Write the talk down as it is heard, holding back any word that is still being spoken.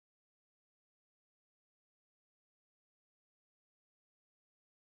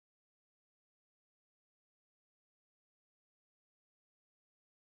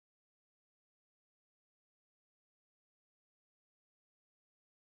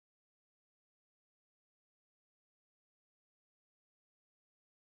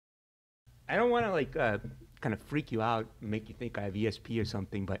I don't want to like kind of freak you out and make you think I have ESP or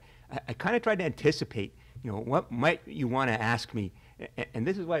something, but I kind of tried to anticipate, what might you want to ask me? And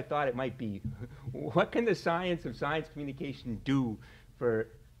this is what I thought it might be. What can the science of science communication do for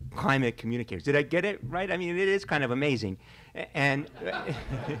climate communicators? Did I get it right? I mean, it is kind of amazing. And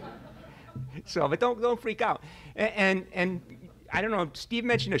so, but don't freak out. And I don't know, Steve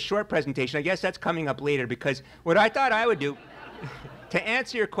mentioned a short presentation. I guess that's coming up later, because what I thought I would do to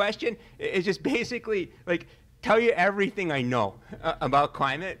answer your question is just basically like tell you everything I know about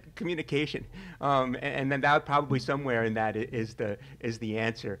climate communication, and then that probably somewhere in that is the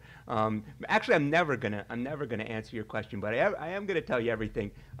answer. Actually, I'm never gonna answer your question, but I am gonna tell you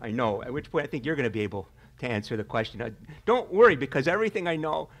everything I know. At which point I think you're gonna be able to answer the question. Don't worry, because everything I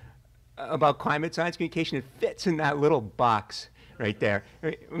know about climate science communication, it fits in that little box right there.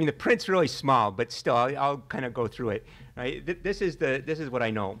 I mean, the print's really small, but still, I'll kind of go through it. Right? This is what I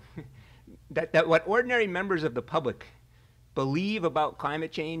know. that what ordinary members of the public believe about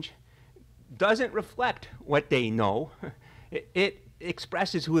climate change doesn't reflect what they know. It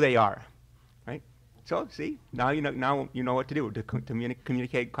expresses who they are. Right? So, see, now you know what to do to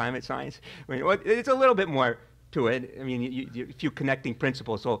communicate climate science. I mean, it's a little bit more to it. I mean, a few connecting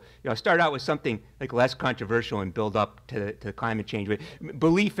principles. So, start out with something like less controversial and build up to climate change.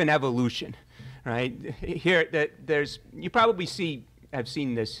 Belief in evolution, right? Here, you probably have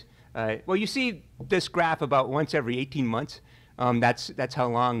seen this. Well, you see this graph about once every 18 months. That's how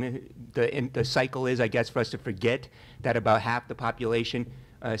long the cycle is, I guess, for us to forget that about half the population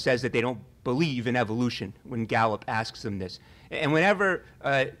says that they don't believe in evolution when Gallup asks them this. And whenever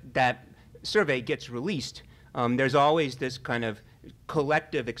that survey gets released, there's always this kind of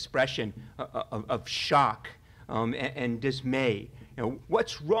collective expression of shock and dismay.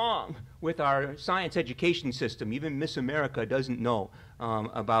 What's wrong with our science education system? Even Miss America doesn't know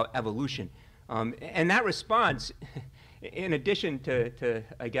about evolution. And that response, in addition to,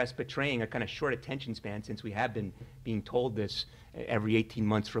 I guess, betraying a kind of short attention span, since we have been being told this every 18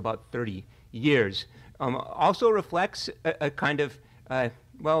 months for about 30 years, also reflects a kind of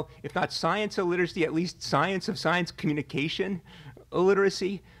well, if not science illiteracy, at least science of science communication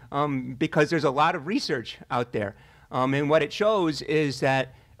illiteracy, because there's a lot of research out there. And what it shows is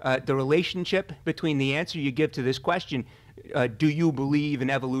that the relationship between the answer you give to this question, do you believe in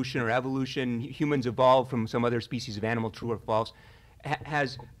evolution or evolution, humans evolved from some other species of animal, true or false,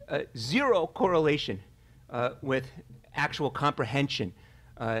 has zero correlation with actual comprehension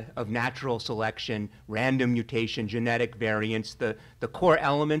of natural selection, random mutation, genetic variance, the core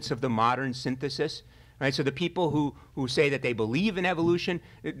elements of the modern synthesis. Right? So the people who say that they believe in evolution,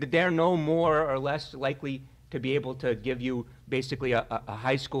 they're no more or less likely to be able to give you basically a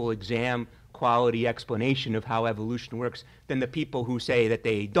high school exam quality explanation of how evolution works than the people who say that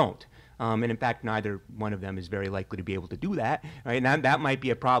they don't. And in fact, neither one of them is very likely to be able to do that. Right? And that might be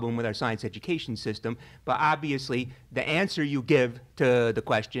a problem with our science education system. But obviously, the answer you give to the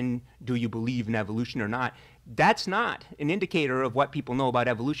question, do you believe in evolution or not, that's not an indicator of what people know about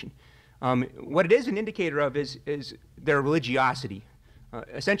evolution. What it is an indicator of is their religiosity.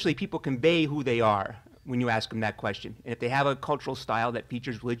 Essentially, people convey who they are when you ask them that question. And if they have a cultural style that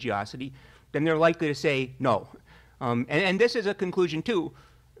features religiosity, then they're likely to say no. And this is a conclusion, too,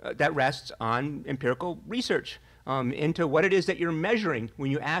 that rests on empirical research into what it is that you're measuring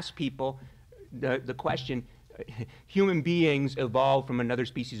when you ask people the question, human beings evolved from another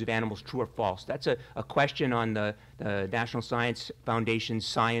species of animals, true or false? That's a question on the National Science Foundation's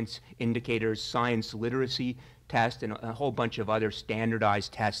science indicators, science literacy test, and a whole bunch of other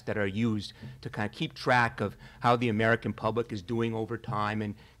standardized tests that are used to kind of keep track of how the American public is doing over time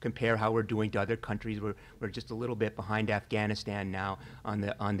and compare how we're doing to other countries. We're just a little bit behind Afghanistan now on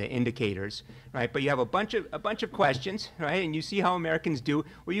the indicators, right? But you have a bunch of questions, right? And you see how Americans do.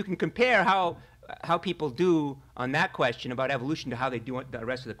 Well, you can compare how people do on that question about evolution to how they do on the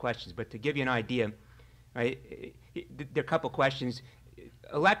rest of the questions. But to give you an idea, right? There are a couple questions.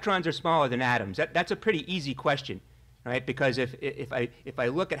 Electrons are smaller than atoms. That's a pretty easy question, right? Because if I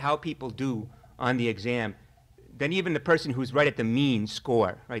look at how people do on the exam, then even the person who's right at the mean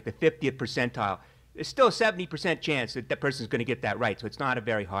score, right, the 50th percentile, there's still a 70% chance that that person's going to get that right. So it's not a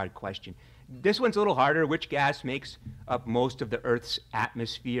very hard question. This one's a little harder. Which gas makes up most of the Earth's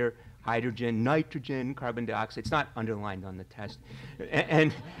atmosphere? Hydrogen, nitrogen, carbon dioxide. It's not underlined on the test.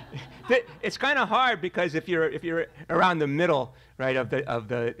 And it's kind of hard because if you're around the middle, right, of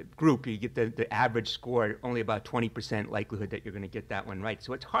the group, you get the average score, only about 20% likelihood that you're going to get that one right.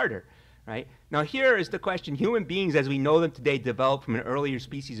 So it's harder, right? Now here is the question: human beings as we know them today developed from an earlier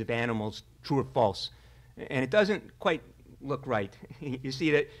species of animals, true or false? And it doesn't quite look right. You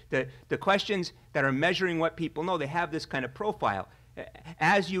see that the questions that are measuring what people know, they have this kind of profile.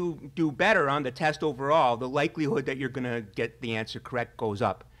 As you do better on the test overall, the likelihood that you're going to get the answer correct goes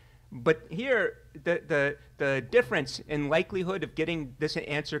up. But here, the difference in likelihood of getting this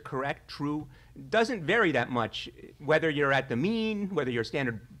answer correct, true, doesn't vary that much, whether you're at the mean, whether you're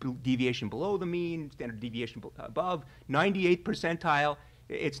standard deviation below the mean, standard deviation above, 98th percentile.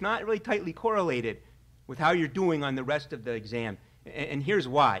 It's not really tightly correlated with how you're doing on the rest of the exam. And here's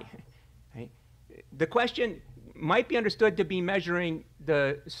why. Right? The question might be understood to be measuring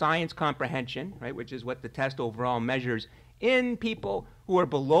the science comprehension, right, which is what the test overall measures, in people who are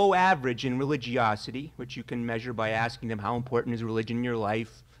below average in religiosity, which you can measure by asking them how important is religion in your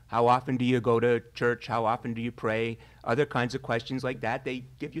life, how often do you go to church, how often do you pray, other kinds of questions like that. They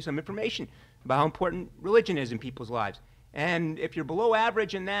give you some information about how important religion is in people's lives. And if you're below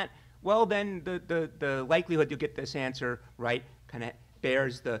average in that, well, then the likelihood you'll get this answer right kind of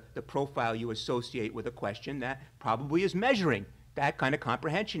bears the profile you associate with a question that probably is measuring that kind of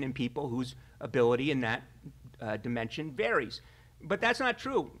comprehension in people whose ability in that dimension varies. But that's not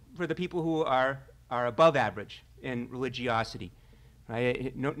true for the people who are above average in religiosity.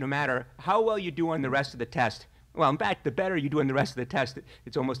 Right? No matter how well you do on the rest of the test, well, in fact, the better you do on the rest of the test,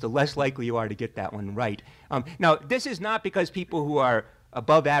 it's almost the less likely you are to get that one right. Now, this is not because people who are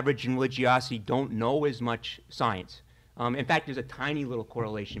above average in religiosity don't know as much science. In fact, there's a tiny little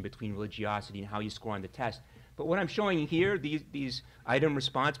correlation between religiosity and how you score on the test. But what I'm showing you here, these item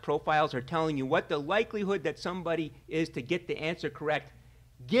response profiles are telling you what the likelihood that somebody is to get the answer correct,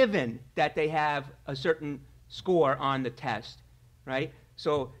 given that they have a certain score on the test, right?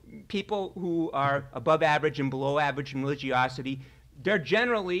 So people who are above average and below average in religiosity, they're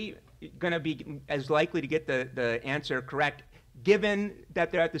generally going to be as likely to get the answer correct, given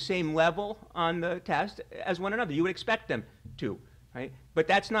that they're at the same level on the test as one another. You would expect them to, right? But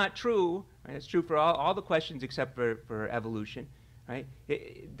that's not true. Right? It's true for all the questions except for evolution, right?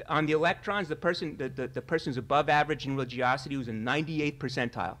 On the electrons, the person's above average in religiosity who's in 98th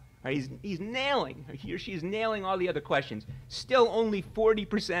percentile. Right? He's nailing, he or she is nailing all the other questions. Still only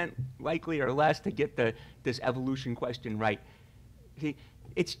 40% likely or less to get this evolution question right. See,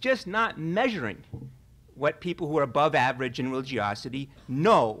 it's just not measuring what people who are above average in religiosity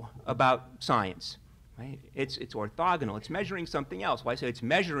know about science. Right? It's orthogonal. It's measuring something else. Why? So it's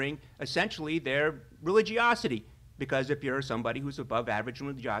measuring essentially their religiosity. Because if you're somebody who's above average in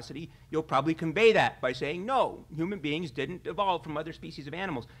religiosity, you'll probably convey that by saying, no, human beings didn't evolve from other species of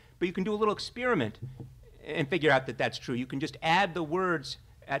animals. But you can do a little experiment and figure out that that's true. You can just add the words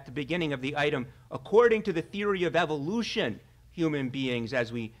at the beginning of the item, according to the theory of evolution, human beings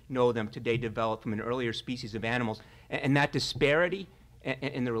as we know them today developed from an earlier species of animals. And that disparity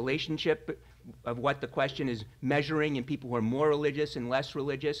in the relationship of what the question is measuring in people who are more religious and less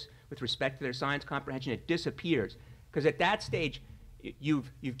religious with respect to their science comprehension, it disappears. Because at that stage,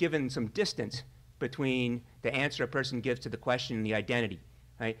 you've given some distance between the answer a person gives to the question and the identity.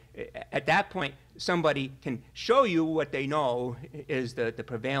 Right? At that point, somebody can show you what they know is the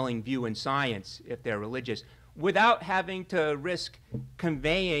prevailing view in science if they're religious, without having to risk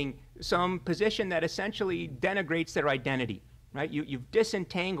conveying some position that essentially denigrates their identity. Right? You've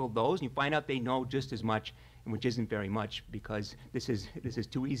disentangled those, and you find out they know just as much, which isn't very much, because this is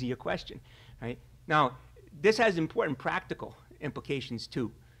too easy a question. Right? Now, this has important practical implications too.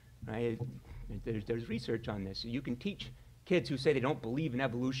 Right? There's research on this. You can teach kids who say they don't believe in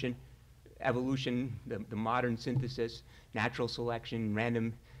evolution, the modern synthesis, natural selection,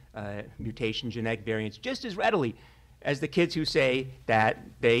 random mutation, genetic variants, just as readily as the kids who say that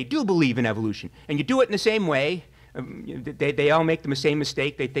they do believe in evolution. And you do it in the same way. They all make the same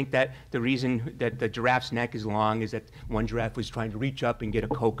mistake. They think that the reason that the giraffe's neck is long is that one giraffe was trying to reach up and get a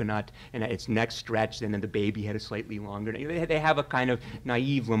coconut, and its neck stretched, and then the baby had a slightly longer. They have a kind of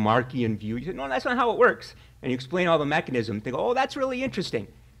naive Lamarckian view. You say, no, that's not how it works. And you explain all the mechanisms. They go, oh, that's really interesting.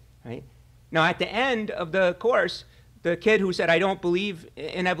 Right? Now, at the end of the course, the kid who said, I don't believe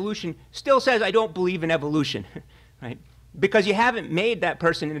in evolution, still says, I don't believe in evolution. Right? Because you haven't made that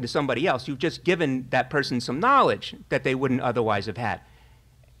person into somebody else. You've just given that person some knowledge that they wouldn't otherwise have had.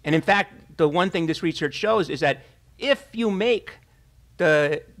 And in fact, the one thing this research shows is that if you make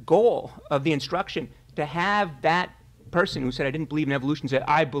the goal of the instruction to have that person who said, I didn't believe in evolution, say,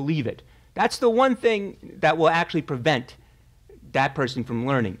 I believe it, that's the one thing that will actually prevent that person from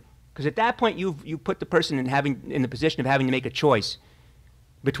learning. Because at that point, you've put the person in the position of having to make a choice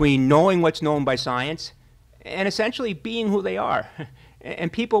between knowing what's known by science and essentially being who they are.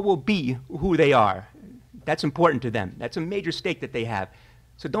 And people will be who they are. That's important to them. That's a major stake that they have.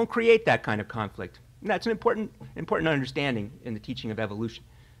 So don't create that kind of conflict. And that's an important understanding in the teaching of evolution.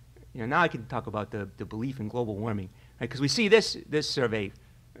 Now I can talk about the belief in global warming, right? Because we see this survey,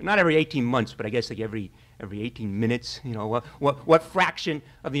 not every 18 months, but I guess like every 18 minutes. What fraction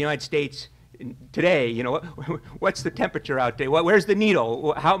of the United States today? What's the temperature out there? Where's the needle?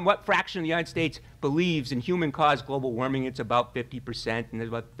 What fraction of the United States believes in human-caused global warming? It's about 50%, and there's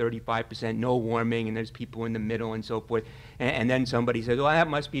about 35% no warming, and there's people in the middle and so forth. And then somebody says, well, that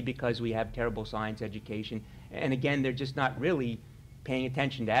must be because we have terrible science education. And again, they're just not really paying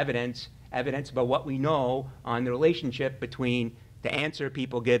attention to evidence about what we know on the relationship between the answer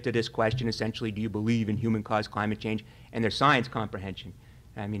people give to this question, essentially, do you believe in human-caused climate change, and their science comprehension.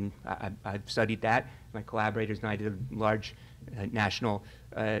 I mean, I've studied that. My collaborators and I did a large national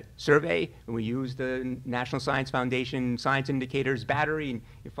survey, and we used the National Science Foundation Science Indicators battery, and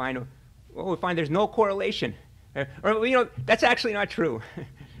we find there's no correlation. Or that's actually not true.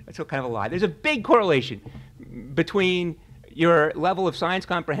 That's kind of a lie. There's a big correlation between your level of science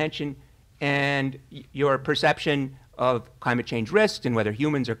comprehension and your perception of climate change risks and whether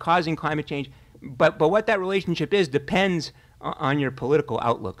humans are causing climate change. But what that relationship is depends on your political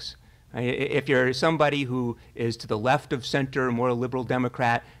outlooks. If you're somebody who is to the left of center, more liberal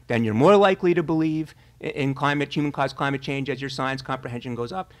Democrat, then you're more likely to believe in human-caused climate change as your science comprehension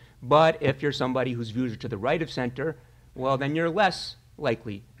goes up. But if you're somebody whose views are to the right of center, well, then you're less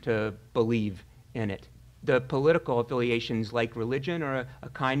likely to believe in it. The political affiliations, like religion, are a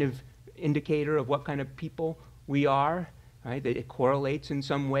kind of indicator of what kind of people we are. Right? It correlates in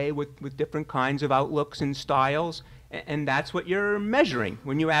some way with different kinds of outlooks and styles. And that's what you're measuring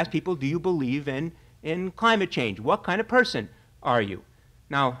when you ask people, do you believe in climate change? What kind of person are you?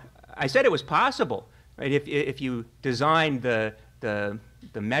 Now, I said it was possible, right, if you designed the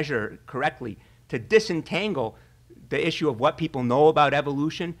measure correctly to disentangle the issue of what people know about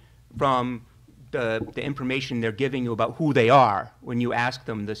evolution from the information they're giving you about who they are when you ask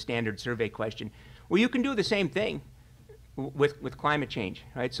them the standard survey question. Well, you can do the same thing with climate change,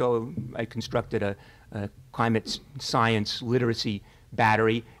 right? So I constructed a climate science literacy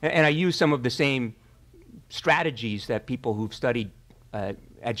battery, and I use some of the same strategies that people who've studied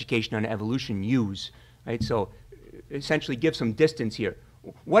education on evolution use, right? So essentially give some distance here.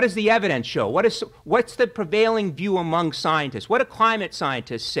 What does the evidence show? What's the prevailing view among scientists? What do climate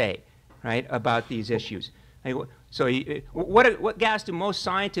scientists say, right, about these issues? So what gas do most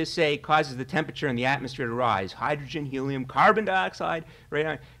scientists say causes the temperature in the atmosphere to rise? Hydrogen, helium, carbon dioxide,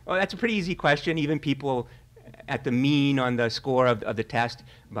 right? Oh, that's a pretty easy question. Even people at the mean on the score of the test,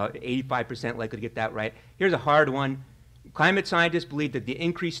 about 85% likely to get that right. Here's a hard one. Climate scientists believe that the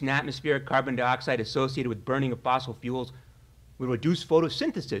increase in atmospheric carbon dioxide associated with burning of fossil fuels would reduce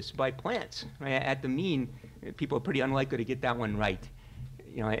photosynthesis by plants. Right? At the mean, people are pretty unlikely to get that one right.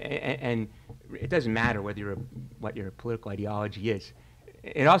 And it doesn't matter what your political ideology is.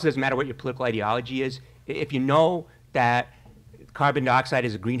 It also doesn't matter what your political ideology is. If you know that carbon dioxide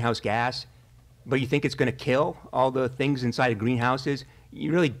is a greenhouse gas, but you think it's going to kill all the things inside of greenhouses,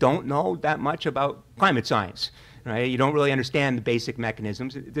 you really don't know that much about climate science, right? You don't really understand the basic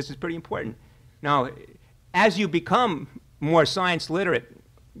mechanisms. This is pretty important. Now, as you become more science literate,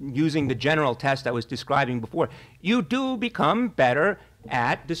 using the general test I was describing before, you do become better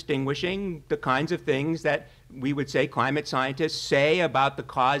at distinguishing the kinds of things that we would say climate scientists say about the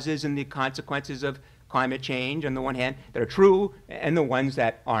causes and the consequences of climate change on the one hand that are true, and the ones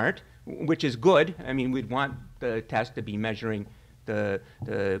that aren't, which is good. I mean, we'd want the test to be measuring the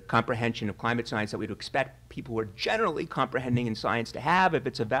comprehension of climate science that we'd expect people who are generally comprehending in science to have if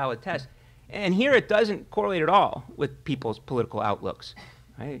it's a valid test. And here it doesn't correlate at all with people's political outlooks.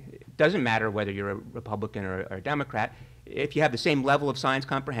 Right? It doesn't matter whether you're a Republican or a Democrat. If you have the same level of science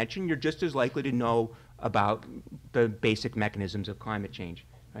comprehension, you're just as likely to know about the basic mechanisms of climate change.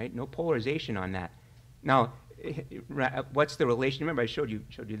 Right? No polarization on that. Now, what's the relation? Remember, I showed you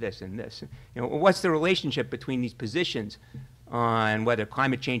this and this. What's the relationship between these positions on whether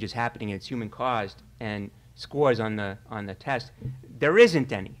climate change is happening and it's human caused and scores on the test? There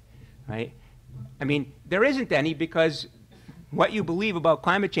isn't any. Right? I mean, there isn't any because what you believe about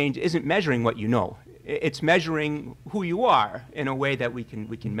climate change isn't measuring what you know. It's measuring who you are in a way that we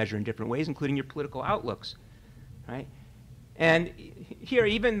can measure in different ways, including your political outlooks, right? And here,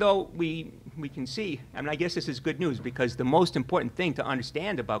 even though we can see, I mean, I guess this is good news because the most important thing to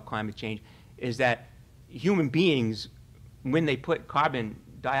understand about climate change is that human beings, when they put carbon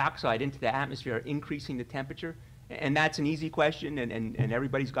dioxide into the atmosphere, are increasing the temperature. And that's an easy question, and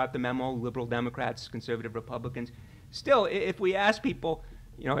everybody's got the memo, liberal Democrats, conservative Republicans. Still, if we ask people,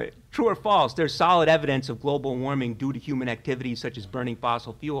 true or false, there's solid evidence of global warming due to human activities such as burning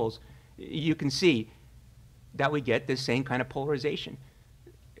fossil fuels, you can see that we get this same kind of polarization.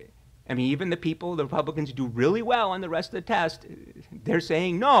 I mean, even the Republicans who do really well on the rest of the test, they're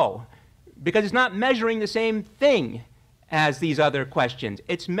saying no, because it's not measuring the same thing as these other questions.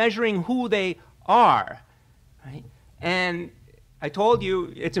 It's measuring who they are, right? And I told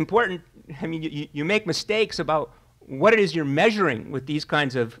you it's important. I mean, you make mistakes about what it is you're measuring with these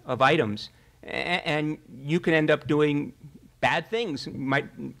kinds of items, and you can end up doing bad things. You might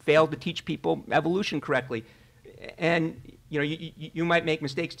fail to teach people evolution correctly. And you might make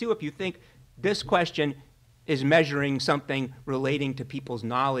mistakes too if you think this question is measuring something relating to people's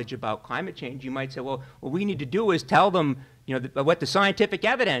knowledge about climate change. You might say, well, what we need to do is tell them what the scientific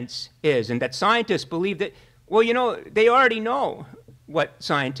evidence is, and that scientists believe that. Well, they already know what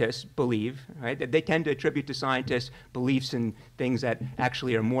scientists believe, right? They tend to attribute to scientists beliefs in things that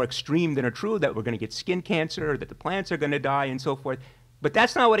actually are more extreme than are true, that we're going to get skin cancer, or that the plants are going to die, and so forth. But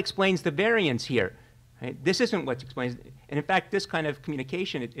that's not what explains the variance here. Right? This isn't what explains, and in fact, this kind of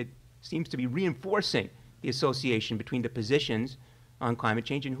communication, it seems to be reinforcing the association between the positions on climate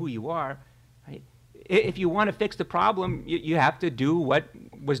change and who you are. Right? If you want to fix the problem, you have to do what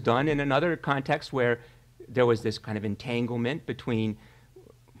was done in another context where there was this kind of entanglement between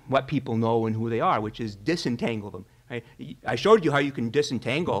what people know and who they are, which is disentangle them. Right? I showed you how you can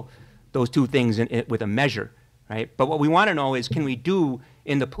disentangle those two things with a measure. Right? But what we want to know is, can we do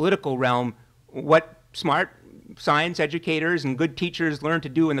in the political realm what smart science educators and good teachers learn to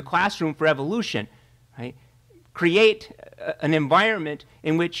do in the classroom for evolution, right? Create an environment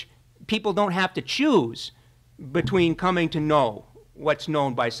in which people don't have to choose between coming to know what's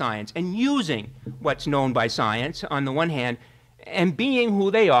known by science and using what's known by science on the one hand, and being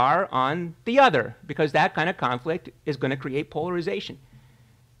who they are on the other, because that kind of conflict is going to create polarization.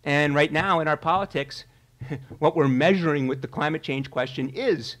 And right now in our politics, what we're measuring with the climate change question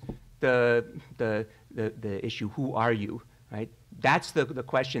is the issue, who are you, right? That's the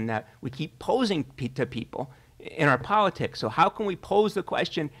question that we keep posing to people in our politics. So how can we pose the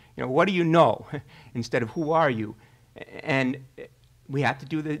question, what do you know, instead of who are you? And we have to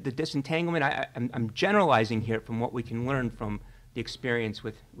do the disentanglement. I'm generalizing here from what we can learn from the experience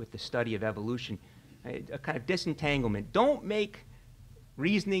with the study of evolution, right? A kind of disentanglement. Don't make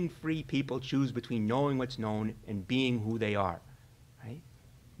reasoning-free people choose between knowing what's known and being who they are, right?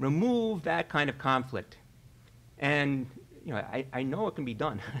 Remove that kind of conflict. And I know it can be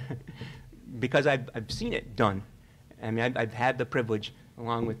done because I've seen it done. I mean, I've had the privilege,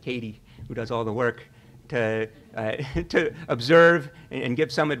 along with Katie, who does all the work, to observe and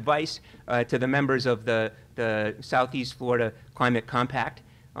give some advice to the members of the Southeast Florida Climate Compact.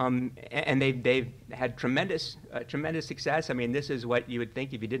 And they've had tremendous success. I mean, this is what you would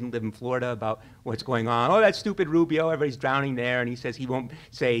think if you didn't live in Florida about what's going on. Oh, that stupid Rubio, everybody's drowning there, and he says he won't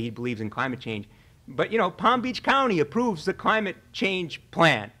say he believes in climate change. But, Palm Beach County approves the climate change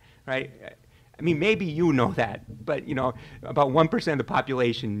plan, right? I mean, maybe you know that, but, about 1% of the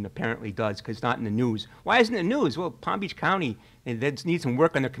population apparently does, because it's not in the news. Why isn't it in the news? Well, Palm Beach County, they need some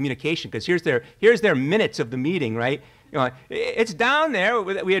work on their communication, because here's their minutes of the meeting, right? It's down there.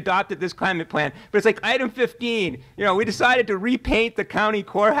 We adopted this climate plan, but it's like item 15. We decided to repaint the county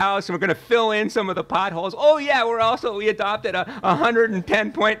courthouse, and we're going to fill in some of the potholes. Oh yeah, we adopted a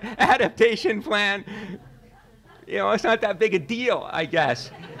 110-point adaptation plan. It's not that big a deal, I guess.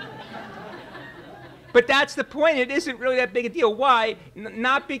 But that's the point. It isn't really that big a deal. Why?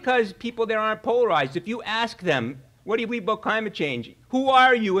 Not because people there aren't polarized. If you ask them, what do you believe about climate change? Who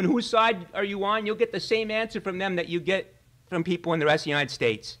are you and whose side are you on? You'll get the same answer from them that you get from people in the rest of the United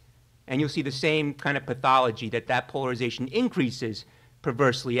States. And you'll see the same kind of pathology, that polarization increases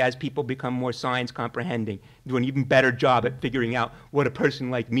perversely as people become more science comprehending, do an even better job at figuring out what a person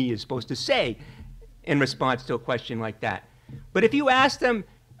like me is supposed to say in response to a question like that. But if you ask them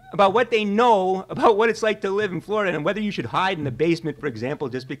about what they know about what it's like to live in Florida and whether you should hide in the basement, for example,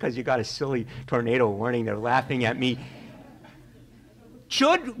 just because you got a silly tornado warning, they're laughing at me.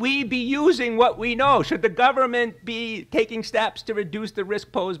 Should we be using what we know? Should the government be taking steps to reduce the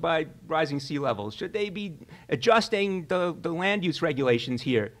risk posed by rising sea levels? Should they be adjusting the land use regulations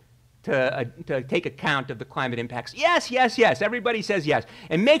here to take account of the climate impacts? Yes, yes, yes. Everybody says yes.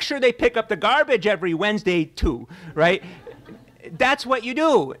 And make sure they pick up the garbage every Wednesday too, right? That's what you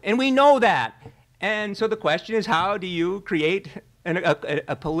do, and we know that. And so the question is, how do you create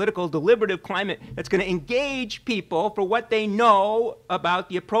a political deliberative climate that's going to engage people for what they know about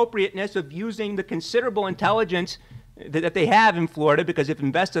the appropriateness of using the considerable intelligence that they have in Florida, because they've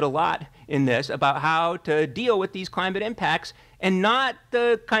invested a lot in this, about how to deal with these climate impacts, and not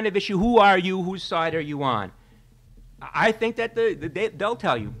the kind of issue, who are you, whose side are you on? I think that they'll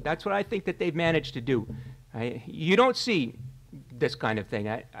tell you. That's what I think that they've managed to do. Right? You don't see this kind of thing.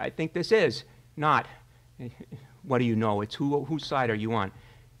 I think this is not, what do you know? It's whose side are you on?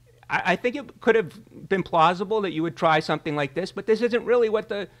 I think it could have been plausible that you would try something like this, but this isn't really what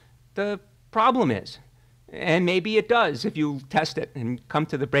the problem is. And maybe it does if you test it and come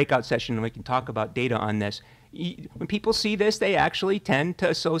to the breakout session and we can talk about data on this. When people see this, they actually tend to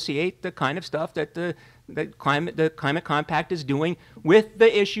associate the kind of stuff that the climate compact is doing with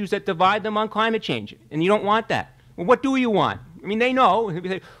the issues that divide them on climate change. And you don't want that. Well, what do you want? I mean, they know.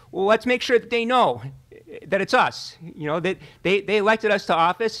 Well, let's make sure that they know that it's us. You know, that they elected us to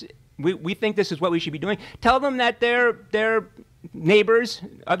office. We think this is what we should be doing. Tell them that their neighbors,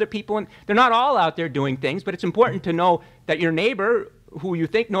 other people, and they're not all out there doing things, but it's important to know that your neighbor, who you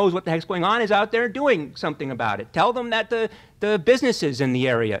think knows what the heck's going on, is out there doing something about it. Tell them that the businesses in the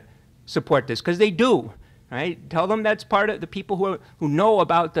area support this, because they do. Right? Tell them that's part of the people who know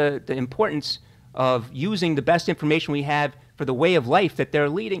about the importance of using the best information we have for the way of life that they're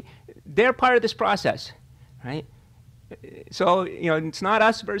leading. They're part of this process. Right? So, you know, it's not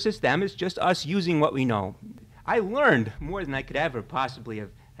us versus them. It's just us using what we know. I learned more than I could ever possibly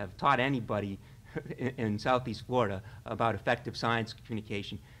have taught anybody in Southeast Florida about effective science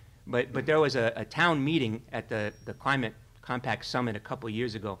communication. But there was a town meeting at the Climate Compact Summit a couple of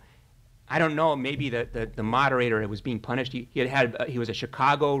years ago. I don't know, maybe the moderator was being punished. He was a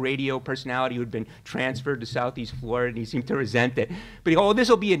Chicago radio personality who had been transferred to Southeast Florida, and he seemed to resent it. But this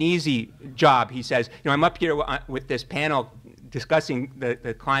will be an easy job, he says. You know, I'm up here with this panel discussing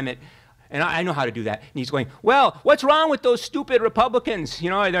the climate, and I know how to do that. And he's going, well, what's wrong with those stupid Republicans?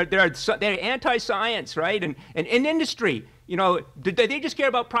 You know, they're anti-science, right? And in industry, you know, they just care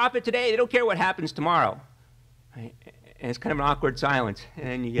about profit today. They don't care what happens tomorrow. Right? And it's kind of an awkward silence. And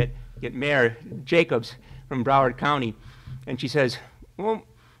then you get Mayor Jacobs from Broward County, and she says, well,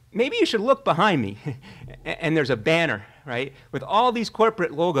 maybe you should look behind me. And there's a banner, right, with all these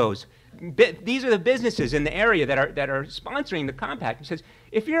corporate logos. These are the businesses in the area that are sponsoring the compact. He says,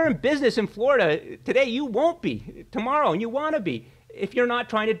 if you're in business in Florida today, you won't be tomorrow, and you want to be if you're not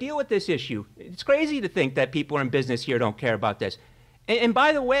trying to deal with this issue. It's crazy to think that people in business here don't care about this. And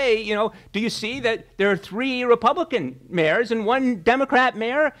by the way, you know, do you see that there are 3 Republican mayors and 1 Democrat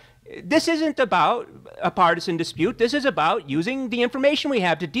mayor? This isn't about a partisan dispute. This is about using the information we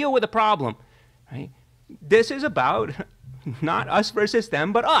have to deal with a problem. Right? This is about not us versus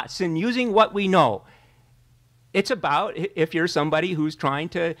them, but us, and using what we know. It's about if you're somebody who's trying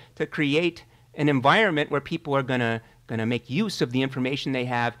to create an environment where people are gonna make use of the information they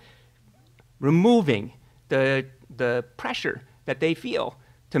have, removing the pressure that they feel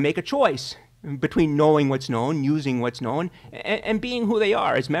to make a choice between knowing what's known, using what's known, and being who they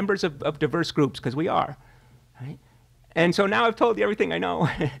are as members of diverse groups, because we are. Right? And so now I've told you everything I know.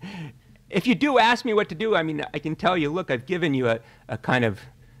 If you do ask me what to do, I mean, I can tell you, look, I've given you a kind of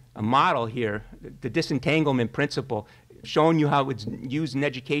a model here, the disentanglement principle, showing you how it's used in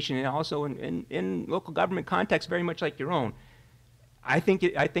education and also in local government contexts very much like your own. I think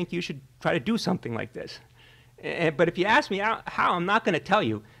you should try to do something like this. But if you ask me how, I'm not going to tell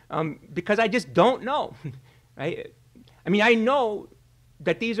you, because I just don't know. Right? I mean, I know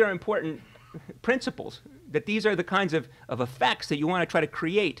that these are important principles, that these are the kinds of effects that you want to try to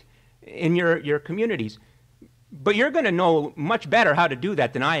create in your communities. But you're going to know much better how to do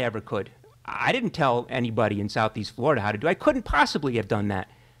that than I ever could. I didn't tell anybody in Southeast Florida how to do it. I couldn't possibly have done that.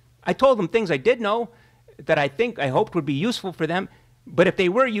 I told them things I did know that I hoped would be useful for them. But if they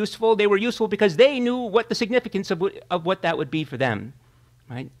were useful because they knew what the significance of what that would be for them.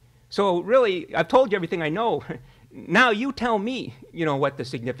 Right? So really, I've told you everything I know. Now you tell me, you know, what the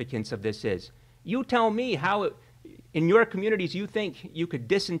significance of this is. You tell me how, in your communities, you think you could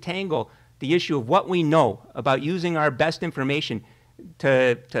disentangle the issue of what we know about using our best information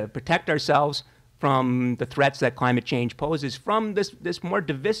to protect ourselves from the threats that climate change poses, from this more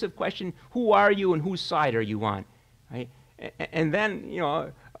divisive question, who are you and whose side are you on? Right? And then, you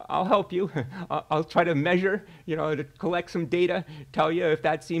know, I'll help you. I'll try to measure, you know, to collect some data, tell you if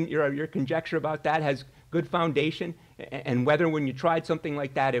that seems, your conjecture about that has good foundation, and whether when you tried something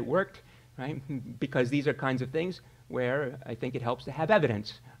like that it worked, right? Because these are kinds of things where I think it helps to have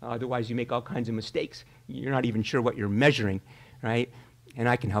evidence. Otherwise you make all kinds of mistakes. You're not even sure what you're measuring, right? And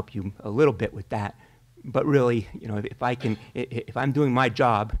I can help you a little bit with that. But really, you know, if I'm doing my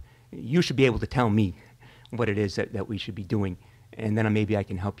job, you should be able to tell me what it is that we should be doing. And then maybe I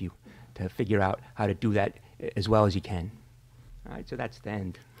can help you to figure out how to do that as well as you can. All right, so that's the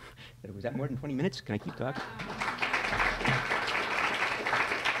end. Was that more than 20 minutes? Can I keep talking?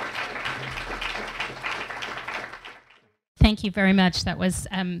 Thank you very much. That was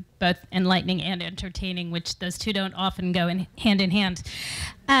both enlightening and entertaining, which those two don't often go hand in hand.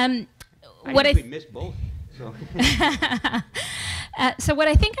 I usually miss both. So. So what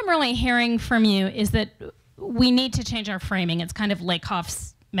I think I'm really hearing from you is that we need to change our framing. It's kind of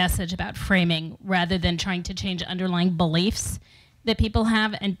Lakoff's message about framing, rather than trying to change underlying beliefs that people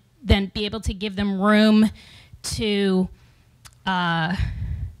have, and then be able to give them room to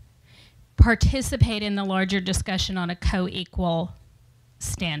participate in the larger discussion on a co-equal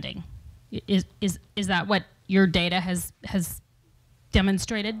standing. Is that what your data has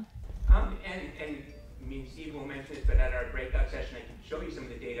demonstrated? And I mean, Steve will mention this, but at our breakout session, I can show you some of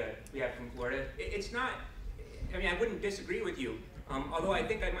the data we have from Florida. It's not, I mean, I wouldn't disagree with you, although I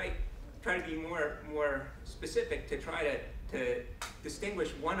think I might try to be more specific to try to distinguish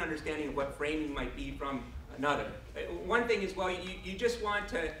one understanding of what framing might be from another. One thing is, well, you just want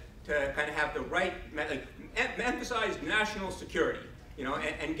to kind of have the right, like, emphasize national security, you know,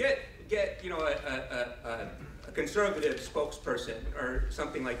 and get you know, a conservative spokesperson or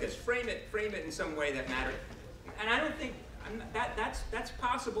something like this. Frame it in some way that matters. And I don't think that's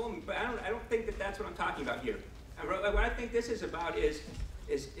possible, but I don't think that that's what I'm talking about here. What I think this is about is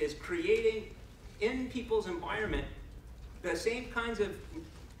creating in people's environment the same kinds of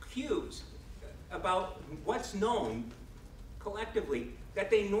cues about what's known collectively that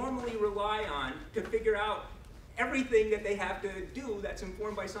they normally rely on to figure out everything that they have to do that's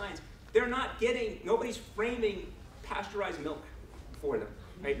informed by science. They're not getting, nobody's framing pasteurized milk for them,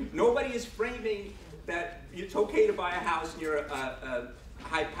 right? Nobody is framing that it's okay to buy a house near a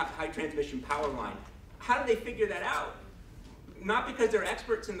high transmission power line. How do they figure that out? Not because they're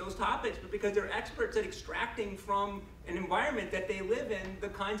experts in those topics, but because they're experts at extracting from an environment that they live in the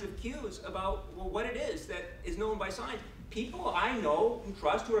kinds of cues about, well, what it is that is known by science. People I know and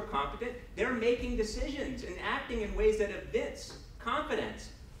trust who are competent, they're making decisions and acting in ways that evince confidence.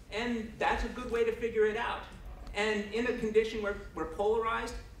 And that's a good way to figure it out. And in a condition where we're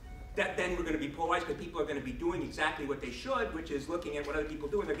polarized, then we're going to be polarized because people are going to be doing exactly what they should, which is looking at what other people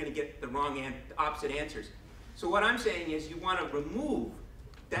do, and they're going to get the wrong and opposite answers. So what I'm saying is you want to remove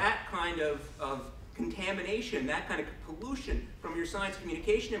that kind of contamination, that kind of pollution from your science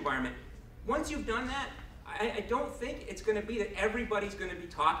communication environment. Once you've done that, I don't think it's going to be that everybody's going to be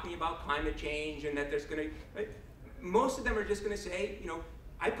talking about climate change and that there's going to, most of them are just going to say, you know,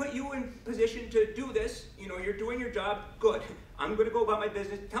 I put you in position to do this, you know, you're doing your job, good. I'm going to go about my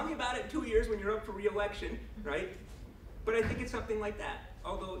business. Tell me about it in 2 years when you're up for re-election, right? But I think it's something like that.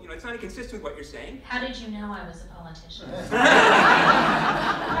 Although, you know, it's not inconsistent with what you're saying. How did you know I was a politician? Now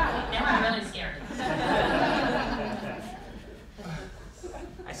I'm really scared.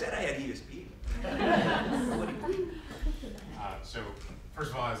 I said I had ESP. So,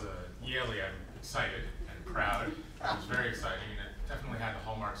 first of all, as a Yaley, I'm excited and proud. It was very exciting, and it definitely had the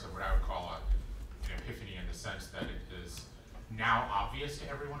hallmarks of what I would call an epiphany, in the sense that it is now obvious to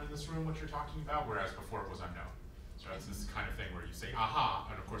everyone in this room what you're talking about, whereas before it was unknown. So it's this kind of thing where you say, aha,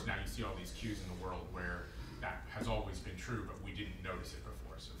 and of course now you see all these cues in the world where that has always been true, but we didn't notice it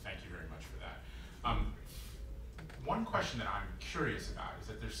before, so thank you very much for that. One question that I'm curious about is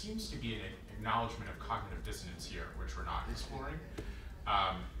that there seems to be an acknowledgement of cognitive dissonance here, which we're not exploring.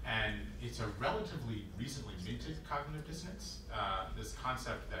 And it's a relatively recently minted cognitive dissonance. This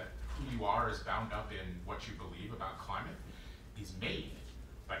concept that who you are is bound up in what you believe about climate is made,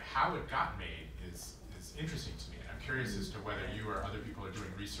 but how it got made is interesting to me. And I'm curious as to whether you or other people are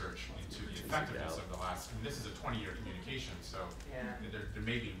doing research into the effectiveness of the last, and this is a 20-year communication, so yeah, there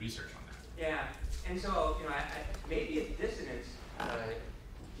may be research on that. Yeah, and so, you know, maybe it's dissonance,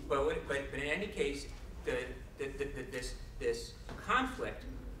 but in any case, this conflict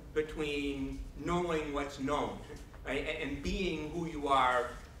between knowing what's known, right, and being who you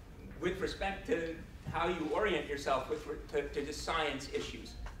are with respect to how you orient yourself to just science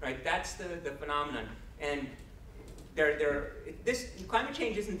issues, right? That's the phenomenon. And this climate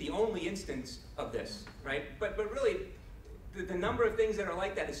change isn't the only instance of this, right? But really, the number of things that are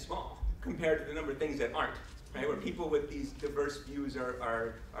like that is small compared to the number of things that aren't, right? Where people with these diverse views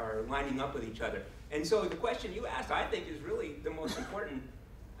are lining up with each other. And so the question you asked, I think, is really the most important.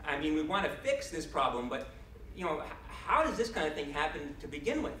 I mean, we want to fix this problem, but, you know, how does this kind of thing happen to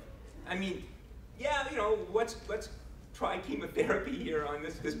begin with? I mean, yeah, you know, let's try chemotherapy here on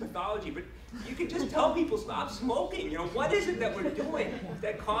this pathology, but you can just tell people stop smoking. You know, what is it that we're doing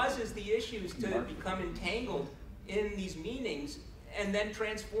that causes the issues to become entangled in these meanings and then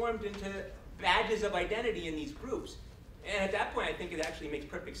transformed into badges of identity in these groups? And at that point, I think it actually makes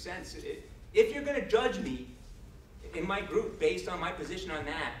perfect sense. If you're going to judge me in my group based on my position on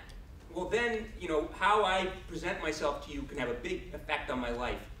that, well then, how I present myself to you can have a big effect on my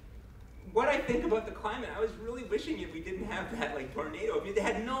life. What I think about the climate, I was really wishing we didn't have that like tornado. I mean, they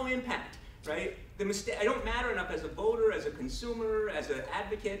had no impact, right? I don't matter enough as a voter, as a consumer, as an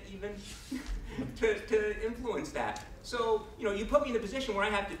advocate even, to influence that. So, you put me in a position where I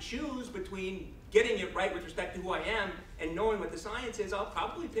have to choose between getting it right with respect to who I am and knowing what the science is. I'll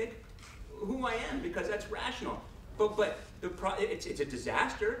probably pick who I am because that's rational. But it's a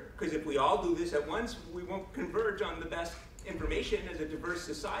disaster, because if we all do this at once, we won't converge on the best information as a diverse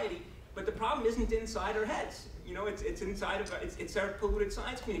society. But the problem isn't inside our heads. It's inside of it's our polluted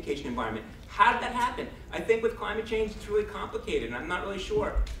science communication environment. How did that happen? I think with climate change, it's really complicated, and I'm not really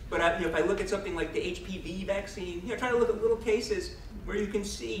sure. But if I look at something like the HPV vaccine, try to look at little cases where you can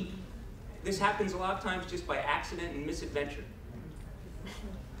see this happens a lot of times just by accident and misadventure.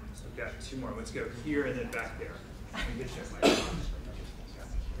 So we've got two more. Let's go here and then back there.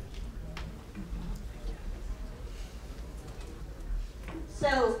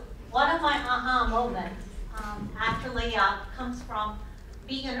 So one of my aha moments actually comes from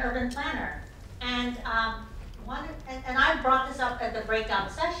being an urban planner. And I brought this up at the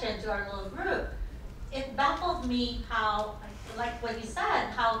breakout session to our little group. It baffled me how, like what you said,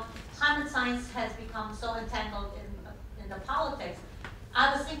 how climate science has become so entangled in the politics.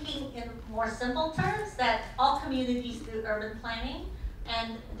 I was thinking in more simple terms that all communities do urban planning,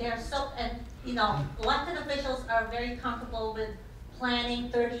 and elected officials are very comfortable with planning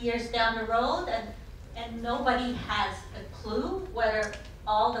 30 years down the road, and nobody has a clue whether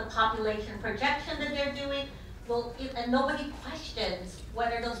all the population projection that they're doing and nobody questions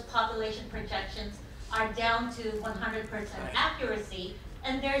whether those population projections are down to 100% accuracy.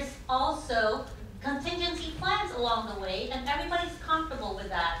 And there's also contingency plans along the way, and everybody's comfortable with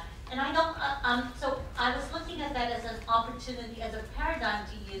that. And I don't, so I was looking at that as an opportunity, as a paradigm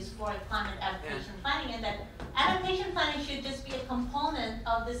to use for climate adaptation planning, and that adaptation planning should just be a component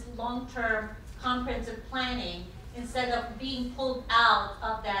of this long-term comprehensive planning instead of being pulled out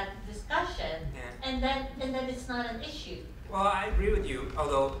of that discussion, and then it's not an issue. Well, I agree with you,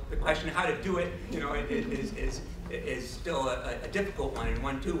 although the question of how to do it, is still a difficult one, and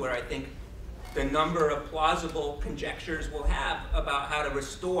one too where I think the number of plausible conjectures we'll have about how to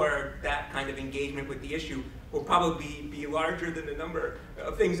restore that kind of engagement with the issue will probably be larger than the number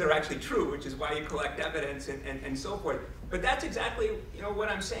of things that are actually true, which is why you collect evidence and so forth. But that's exactly what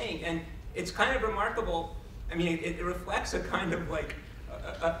I'm saying, and it's kind of remarkable. I mean, it reflects a kind of like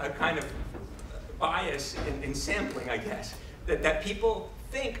a kind of bias in sampling, I guess, that people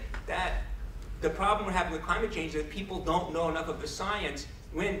think that the problem we're having with climate change is that people don't know enough of the science,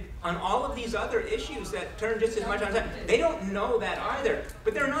 when on all of these other issues that turn just as much on that, they don't know that either.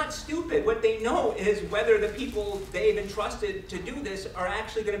 But they're not stupid. What they know is whether the people they've entrusted to do this are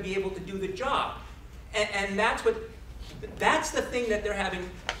actually going to be able to do the job. And that's the thing that they're having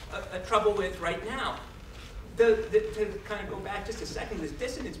a trouble with right now. To kind of go back just a second to this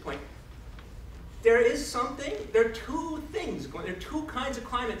dissonance point, there are two kinds of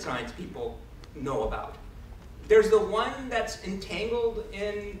climate science people know about. There's the one that's entangled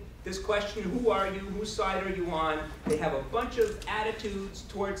in this question, who are you, whose side are you on? They have a bunch of attitudes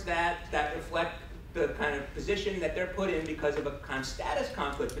towards that reflect the kind of position that they're put in because of a kind of status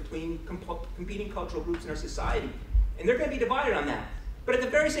conflict between competing cultural groups in our society. And they're going to be divided on that. But at the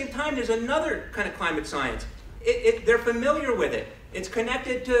very same time, there's another kind of climate science. They're familiar with it. It's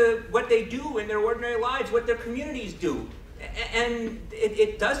connected to what they do in their ordinary lives, what their communities do. And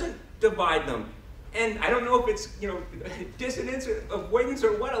it doesn't divide them. And I don't know if it's dissonance or avoidance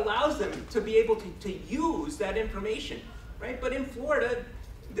or what allows them to be able to use that information, right? But in Florida,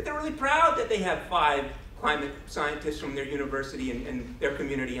 they're really proud that they have 5 climate scientists from their university and their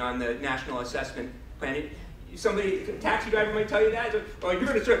community on the National Assessment Plan. A taxi driver might tell you that. Well, you're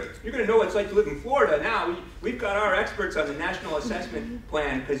going to know what it's like to live in Florida now. We've got our experts on the National Assessment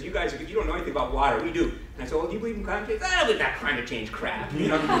Plan because you don't know anything about water. We do. And I said, well, do you believe in climate change? I don't believe that climate change crap. Same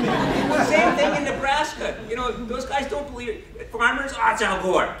thing in Nebraska. Those guys don't believe it. Farmers, it's Al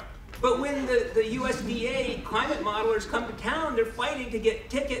Gore. But when the USDA climate modelers come to town, they're fighting to get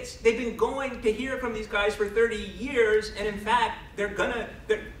tickets. They've been going to hear from these guys for 30 years, and in fact, they're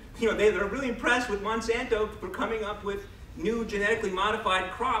really impressed with Monsanto for coming up with new genetically modified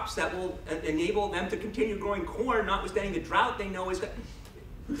crops that will enable them to continue growing corn, notwithstanding the drought they know is.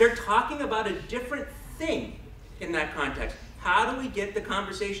 They're talking about a different thing in that context. How do we get the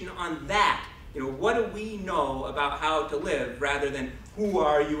conversation on that? What do we know about how to live, rather than who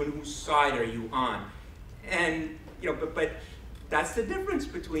are you and whose side are you on? And but that's the difference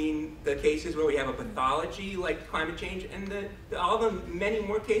between the cases where we have a pathology like climate change and all the many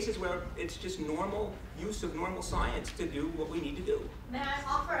more cases where it's just normal use of normal science to do what we need to do. May I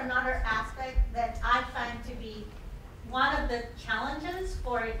offer another aspect that I find to be one of the challenges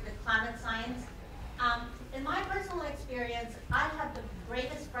for the climate science? In my personal experience, I have the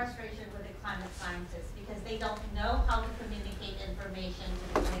greatest frustration with the climate scientists because they don't know how to communicate information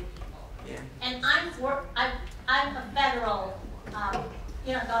to the lay people. Yeah. And I'm a federal,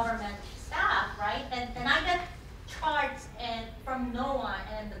 government staff, right? And I get charts from NOAA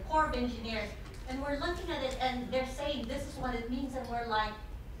and the Corps of Engineers, and we're looking at it, and they're saying this is what it means, and we're like,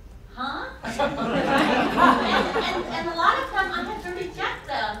 huh? and a lot of them I have to reject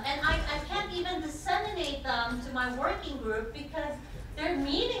them, and I can't even disseminate them to my working group because they're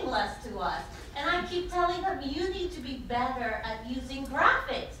meaningless to us. And I keep telling them, you need to be better at using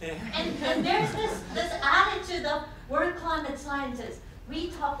graphics. And there's this attitude of, we're climate scientists.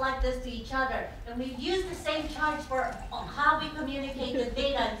 We talk like this to each other, and we use the same charts for how we communicate the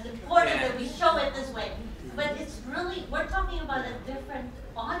data. It's important that we show it this way. But it's really, we're talking about a different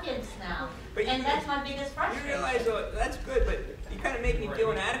audience now, and that's my biggest frustration. You realize, that's good, but you kind of make me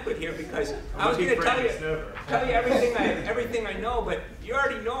feel inadequate here because I was going to tell you everything I know, but you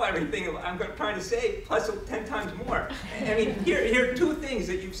already know everything I'm trying to say, plus 10 times more. I mean, here are two things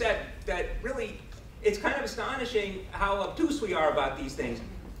that you've said that really, it's kind of astonishing how obtuse we are about these things.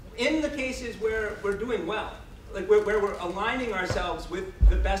 In the cases where we're doing well, like where we're aligning ourselves with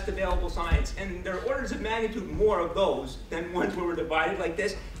the best available science, and there are orders of magnitude more of those than ones where we're divided like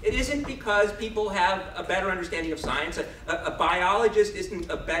this, it isn't because people have a better understanding of science. A biologist isn't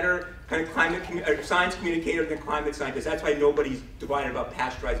a better kind of science communicator than a climate scientist. That's why nobody's divided about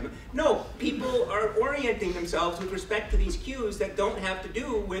pasteurizing. No, people are orienting themselves with respect to these cues that don't have to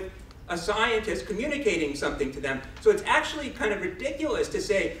do with a scientist communicating something to them. So it's actually kind of ridiculous to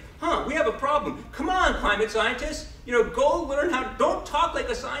say, we have a problem. Come on, climate scientists, go learn how, don't talk like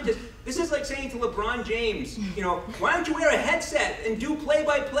a scientist. This is like saying to LeBron James, why don't you wear a headset and do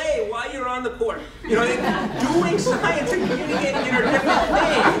play-by-play while you're on the court? Doing science and communicating in are different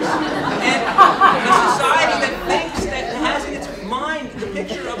things. And a society that thinks, that has in its mind the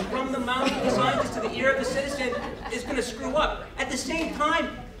picture of from the mouth of the scientist to the ear of the citizen is going to screw up. At the same time,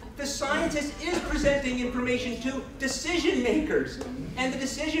 the scientist is presenting information to decision makers, and the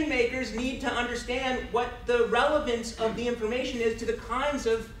decision makers need to understand what the relevance of the information is to the kinds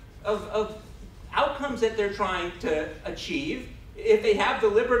of outcomes that they're trying to achieve if they have the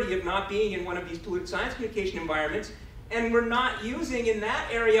liberty of not being in one of these polluted science communication environments. And we're not using in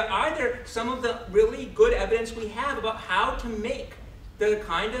that area either some of the really good evidence we have about how to make the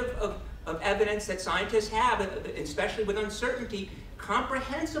kind of evidence that scientists have, especially with uncertainty,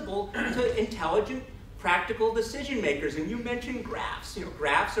 comprehensible to intelligent, practical decision makers. And you mentioned graphs.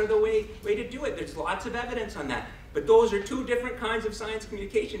 Graphs are the way to do it. There's lots of evidence on that. But those are two different kinds of science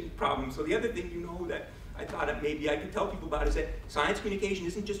communication problems. So the other thing that I thought maybe I could tell people about is that science communication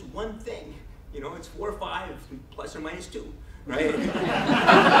isn't just one thing. It's 4 or 5 plus or minus 2. Right? The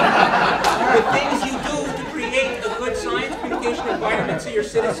things you do to create a good science communication environment so your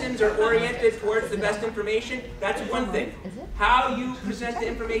citizens are oriented towards the best information, that's one thing. How you present the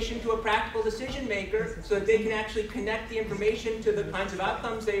information to a practical decision maker so that they can actually connect the information to the kinds of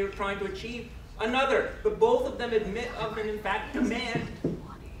outcomes they are trying to achieve, another. But both of them admit of and in fact demand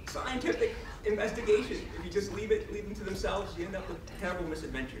scientific investigation. If you just leave them to themselves, you end up with terrible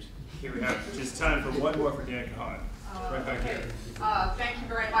misadventures. Here we have just time for one more for M.Kahan. Right back here. Thank you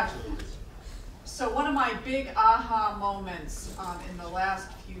very much. So one of my big aha moments in the last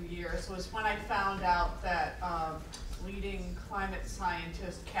few years was when I found out that leading climate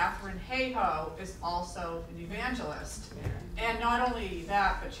scientist Katharine Hayhoe is also an evangelist. And not only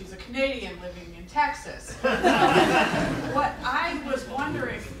that, but she's a Canadian living in Texas. What I was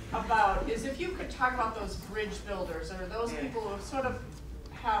wondering about is if you could talk about those bridge builders, or those people who sort of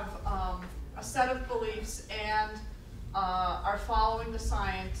have a set of beliefs and are following the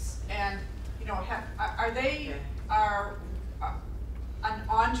science, and are they an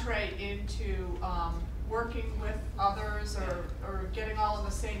entree into working with others, or getting all on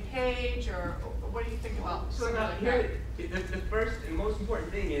the same page, or what do you think about? So now here, the first and most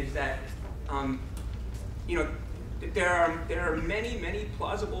important thing is that there are many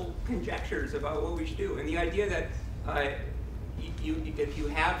plausible conjectures about what we should do, and the idea that if you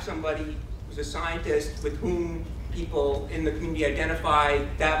have somebody who's a scientist with whom people in the community identify,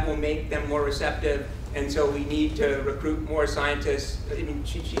 that will make them more receptive, and so we need to recruit more scientists. I mean,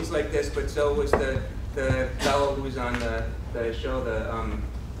 she's like this, but so was the fellow who was on the show, the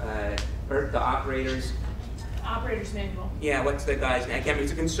Earth, the Operators. Operator's manual. Yeah, what's the guy's name? I can't remember.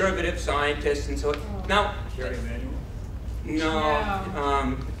 He's a conservative scientist, and so now. Gary Manuel? No.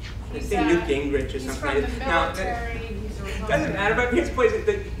 I think Newt Gingrich or He's something. from the military. He's a Republican. Doesn't matter. But his point is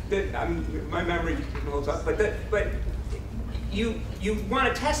that my memory holds up. But you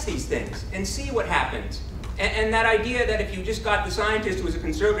want to test these things and see what happens. And that idea that if you just got the scientist who was a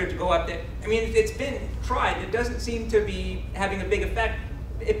conservative to go up there, I mean, it's been tried. It doesn't seem to be having a big effect.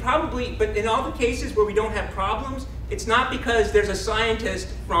 It probably, but in all the cases where we don't have problems, it's not because there's a scientist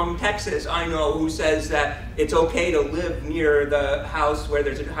from Texas I know who says that it's okay to live near the house where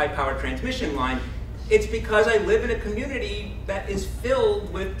there's a high power transmission line. It's because I live in a community that is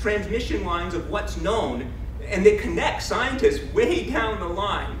filled with transmission lines of what's known, and they connect scientists way down the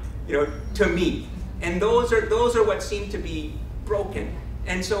line, to me. And those are what seem to be broken.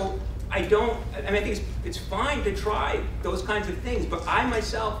 And so I think it's fine to try those kinds of things, but I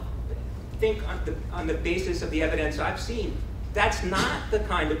myself think on the basis of the evidence I've seen, that's not the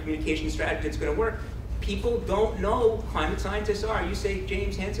kind of communication strategy that's going to work. People don't know who climate scientists are. You say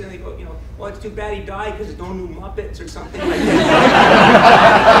James Hansen, and they go, well, it's too bad he died because there's no new Muppets or something like that.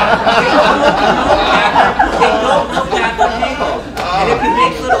 They don't know Catherine Hagel. And if you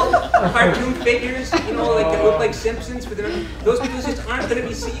make little cartoon figures, that look like Simpsons for them, those people just aren't going to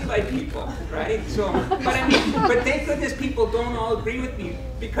be seen by people, right? So, but thank goodness people don't all agree with me,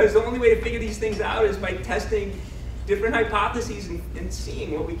 because the only way to figure these things out is by testing different hypotheses and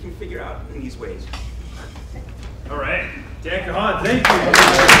seeing what we can figure out in these ways. All right, Dan Kahan, thank you.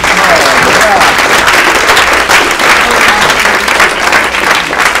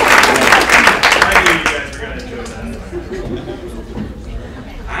 I knew you guys were going to enjoy that.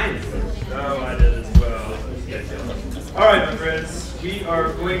 I know. Oh, I did as well. All right, my friends, we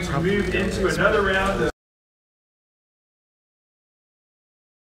are going to move into another round of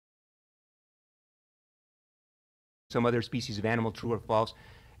some other species of animal, true or false,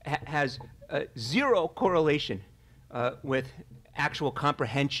 has zero correlation with actual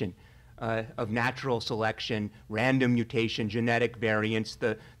comprehension of natural selection, random mutation, genetic variance,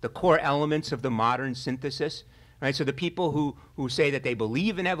 the core elements of the modern synthesis. Right? So the people who say that they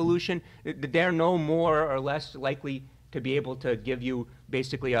believe in evolution, they're no more or less likely to be able to give you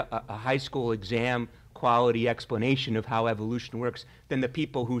basically a high school exam quality explanation of how evolution works than the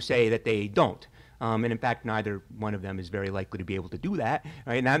people who say that they don't. And in fact, neither one of them is very likely to be able to do that.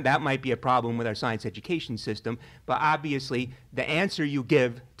 Right? Now, that might be a problem with our science education system, but obviously the answer you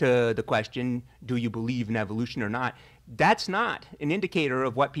give to the question, do you believe in evolution or not, that's not an indicator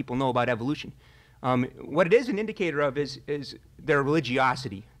of what people know about evolution. What it is an indicator of is their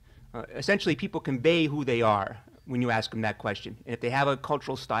religiosity. Essentially, people convey who they are when you ask them that question. And if they have a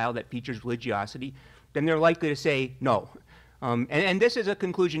cultural style that features religiosity, then they're likely to say no. And this is a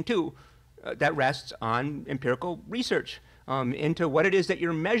conclusion, too, that rests on empirical research into what it is that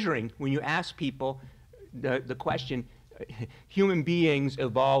you're measuring when you ask people the question, human beings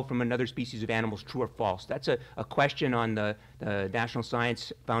evolved from another species of animals, true or false? That's a question on the National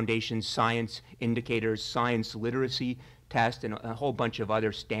Science Foundation's science indicators, science literacy test, and a whole bunch of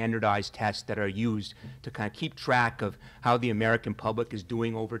other standardized tests that are used to kind of keep track of how the American public is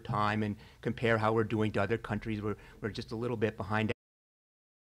doing over time and compare how we're doing to other countries. We're just a little bit behind.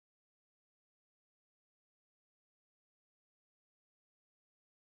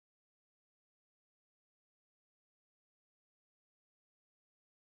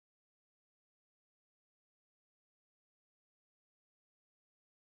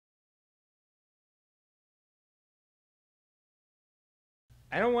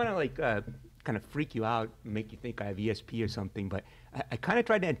 I don't want to kind of freak you out and make you think I have ESP or something, but I kind of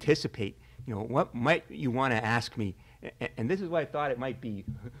tried to anticipate, what might you want to ask me, and this is what I thought it might be.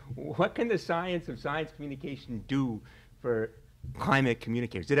 What can the science of science communication do for climate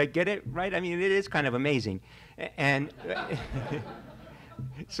communicators? Did I get it right? I mean, it is kind of amazing, and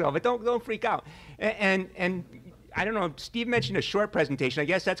so, but don't freak out. And I don't know. Steve mentioned a short presentation. I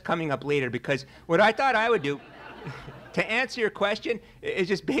guess that's coming up later, because what I thought I would do to answer your question is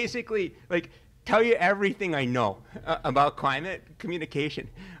just basically tell you everything I know about climate communication,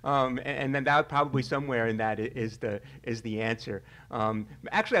 and then that probably somewhere in that is the answer.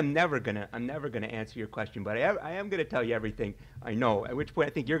 Actually, I'm never gonna answer your question, but I am gonna tell you everything I know. At which point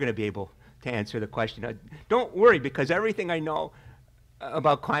I think you're gonna be able to answer the question. Don't worry, because everything I know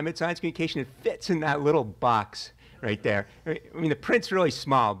about climate science communication, it fits in that little box right there. I mean, the print's really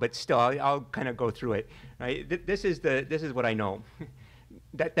small, but still, I'll kind of go through it. Right? This is what I know.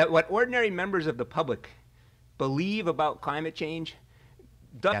 that what ordinary members of the public believe about climate change,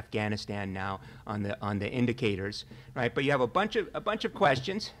 Afghanistan now on the indicators, right? But you have a bunch of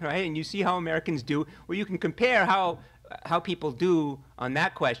questions, right? And you see how Americans do. Well, you can compare how people do on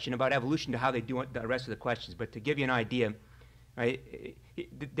that question about evolution to how they do on the rest of the questions. But to give you an idea, right?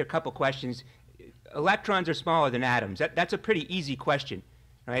 There are a couple questions. Electrons are smaller than atoms. That's a pretty easy question,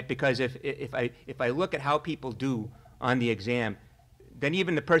 right? Because if I look at how people do on the exam, then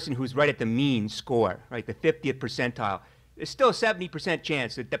even the person who's right at the mean score, right, the 50th percentile, there's still a 70%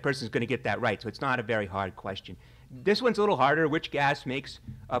 chance that that person's going to get that right. So it's not a very hard question. This one's a little harder. Which gas makes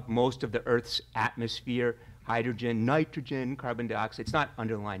up most of the Earth's atmosphere? Hydrogen, nitrogen, carbon dioxide. It's not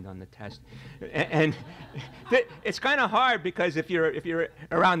underlined on the test. And it's kind of hard because if you're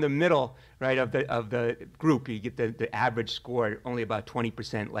around the middle, right, of the group, you get the average score, only about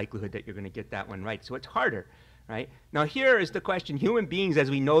 20% likelihood that you're going to get that one right. So it's harder. Right? Now here is the question: human beings as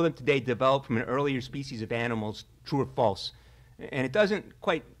we know them today developed from an earlier species of animals, true or false? And it doesn't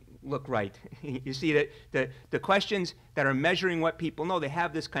quite look right. You see that the questions that are measuring what people know, they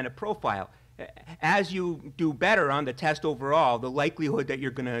have this kind of profile. As you do better on the test overall, the likelihood that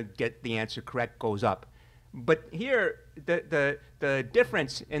you're going to get the answer correct goes up. But here, the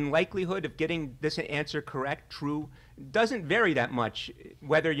difference in likelihood of getting this answer correct, true, doesn't vary that much,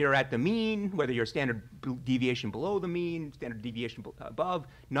 whether you're at the mean, whether you're standard deviation below the mean, standard deviation above,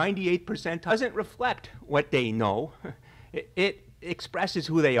 98% doesn't reflect what they know. It expresses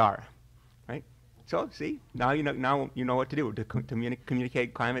who they are, right? So see, now you know what to do to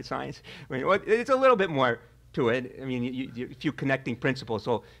communicate climate science. I mean, it's a little bit more to it. I mean, a few connecting principles.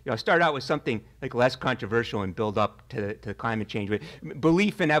 So start out with something like less controversial and build up to climate change.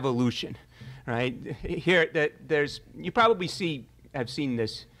 Belief in evolution. Right here, you probably have seen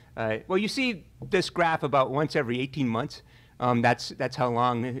this. Well, you see this graph about once every 18 months. That's how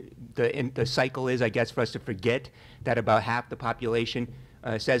long the cycle is, I guess, for us to forget that about half the population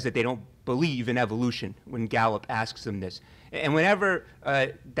says that they don't believe in evolution when Gallup asks them this. And whenever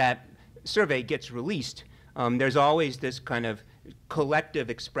that survey gets released, there's always this kind of collective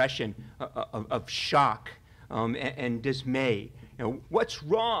expression of shock and dismay. What's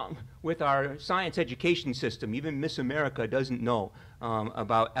wrong with our science education system? Even Miss America doesn't know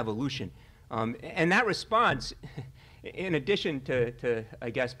about evolution. And that response, in addition to, I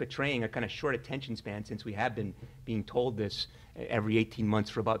guess, betraying a kind of short attention span, since we have been being told this every 18 months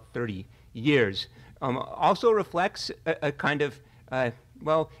for about 30 years, also reflects a kind of,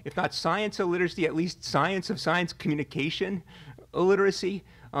 well, if not science illiteracy, at least science of science communication illiteracy,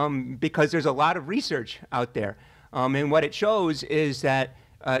 because there's a lot of research out there. And what it shows is that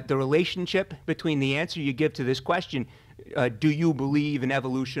the relationship between the answer you give to this question, do you believe in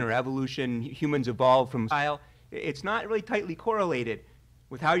evolution or evolution, humans evolved from style, it's not really tightly correlated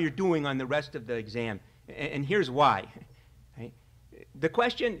with how you're doing on the rest of the exam. And here's why. Right? The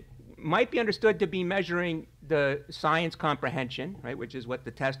question might be understood to be measuring the science comprehension, right, which is what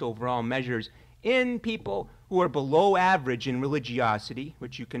the test overall measures, in people who are below average in religiosity,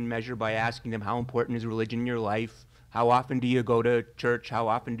 which you can measure by asking them how important is religion in your life, how often do you go to church, how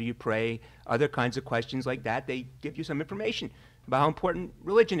often do you pray, other kinds of questions like that. They give you some information about how important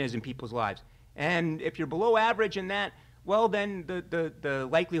religion is in people's lives. And if you're below average in that, well, then the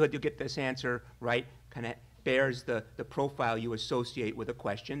likelihood you'll get this answer right kind of bears the profile you associate with a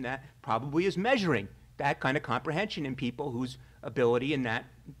question that probably is measuring that kind of comprehension in people whose ability in that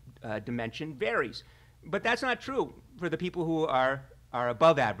dimension varies. But that's not true for the people who are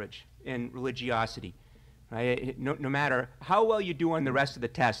above average in religiosity. Right? No matter how well you do on the rest of the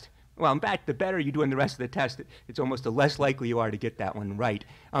test, well, in fact, the better you do on the rest of the test, it's almost the less likely you are to get that one right.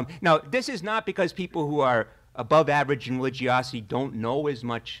 Now, this is not because people who are above average in religiosity don't know as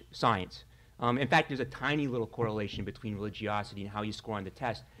much science. In fact, there's a tiny little correlation between religiosity and how you score on the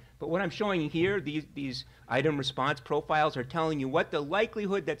test. But what I'm showing you here, these item response profiles are telling you what the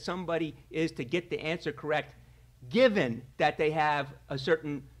likelihood that somebody is to get the answer correct, given that they have a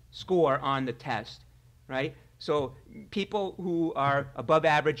certain score on the test, right? So people who are above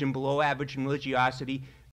average and below average in religiosity,